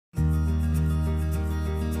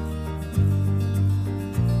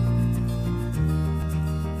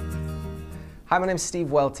Hi, my name is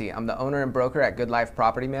Steve Welty. I'm the owner and broker at Good Life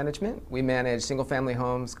Property Management. We manage single-family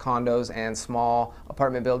homes, condos, and small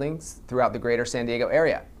apartment buildings throughout the greater San Diego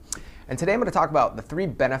area. And today I'm going to talk about the 3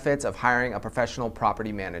 benefits of hiring a professional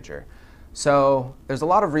property manager. So there's a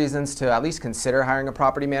lot of reasons to at least consider hiring a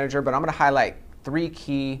property manager, but I'm going to highlight 3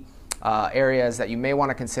 key areas that you may want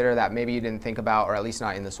to consider that maybe you didn't think about, or at least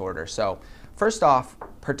not in this order. So first off,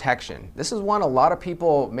 protection. This is one a lot of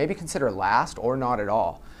people maybe consider last or not at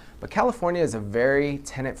all. But California is a very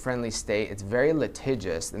tenant-friendly state. It's very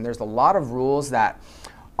litigious, and there's a lot of rules that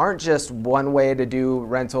aren't just one way to do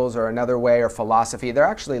rentals or another way or philosophy. They're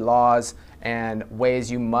actually laws and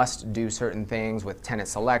ways you must do certain things with tenant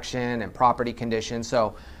selection and property conditions.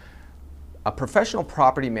 So a professional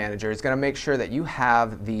property manager is going to make sure that you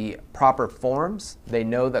have the proper forms. They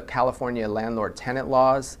know the California landlord tenant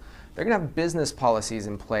laws. They're going to have business policies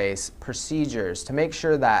in place, procedures to make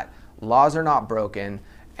sure that laws are not broken,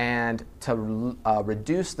 and to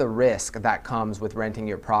reduce the risk that comes with renting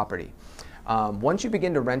your property. Once you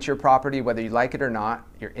begin to rent your property, whether you like it or not,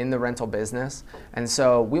 you're in the rental business, and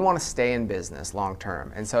so we want to stay in business long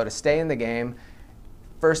term. And so to stay in the game,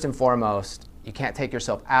 first and foremost, you can't take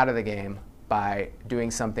yourself out of the game by doing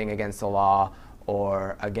something against the law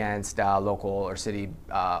or against local or city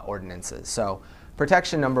ordinances. So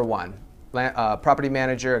protection number 1, property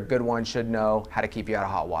manager, a good one, should know how to keep you out of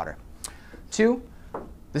hot water. 2,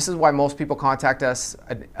 this is why most people contact us,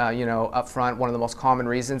 up front. One of the most common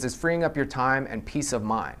reasons is freeing up your time and peace of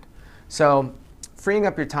mind. So freeing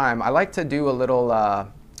up your time, I like to do a little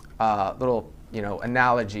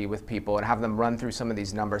analogy with people and have them run through some of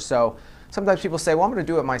these numbers. So sometimes people say, well, I'm going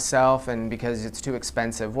to do it myself and because it's too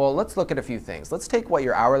expensive. Well, let's look at a few things. Let's take what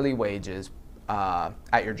your hourly wage is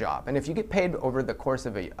at your job. And if you get paid over the course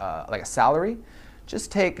of like a salary,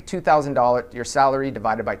 just take $2,000, your salary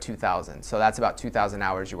divided by 2,000. So that's about 2,000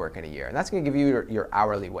 hours you work in a year. And that's going to give you your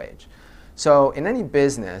hourly wage. So in any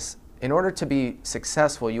business, in order to be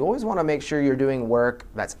successful, you always want to make sure you're doing work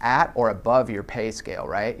that's at or above your pay scale,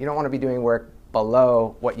 right? You don't want to be doing work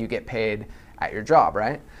below what you get paid at your job,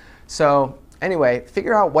 right? So anyway,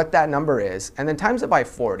 figure out what that number is and then times it by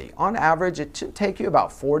 40. On average, it should take you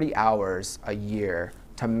about 40 hours a year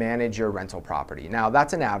to manage your rental property. Now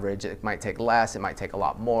that's an average. It might take less, it might take a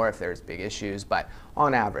lot more if there's big issues, but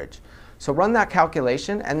on average. So run that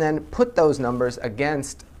calculation and then put those numbers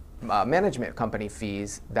against management company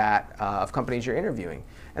fees of companies you're interviewing.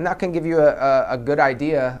 And that can give you a good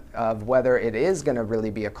idea of whether it is going to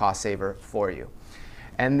really be a cost saver for you.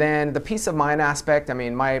 And then the peace of mind aspect, I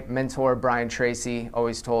mean, my mentor Brian Tracy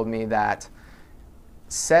always told me that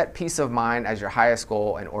set peace of mind as your highest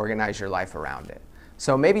goal and organize your life around it.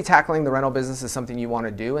 So maybe tackling the rental business is something you want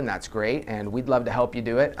to do, and that's great, and we'd love to help you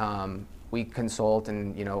do it. We consult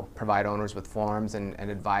and provide owners with forms and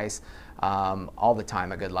advice all the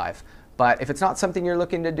time at Good Life. But if it's not something you're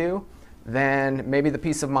looking to do, then maybe the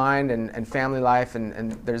peace of mind and family life,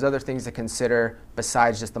 and there's other things to consider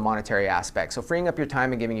besides just the monetary aspect. So freeing up your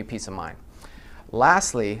time and giving you peace of mind.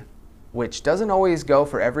 Lastly, which doesn't always go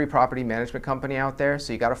for every property management company out there,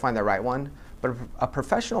 so you got to find the right one, but a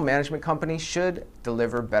professional management company should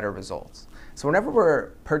deliver better results. So whenever we're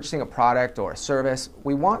purchasing a product or a service,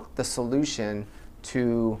 we want the solution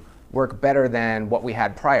to work better than what we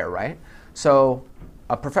had prior, right? So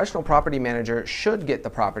a professional property manager should get the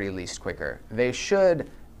property leased quicker. They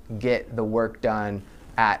should get the work done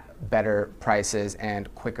at better prices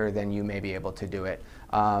and quicker than you may be able to do it.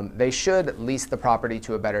 They should lease the property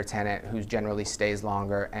to a better tenant who generally stays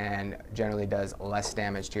longer and generally does less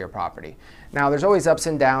damage to your property. Now, there's always ups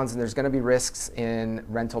and downs, and there's going to be risks in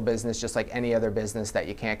rental business just like any other business that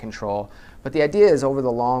you can't control. But the idea is, over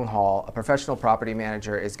the long haul, a professional property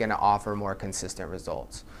manager is going to offer more consistent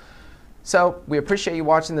results. So we appreciate you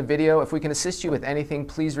watching the video. If we can assist you with anything,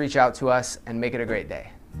 please reach out to us and make it a great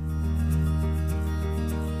day.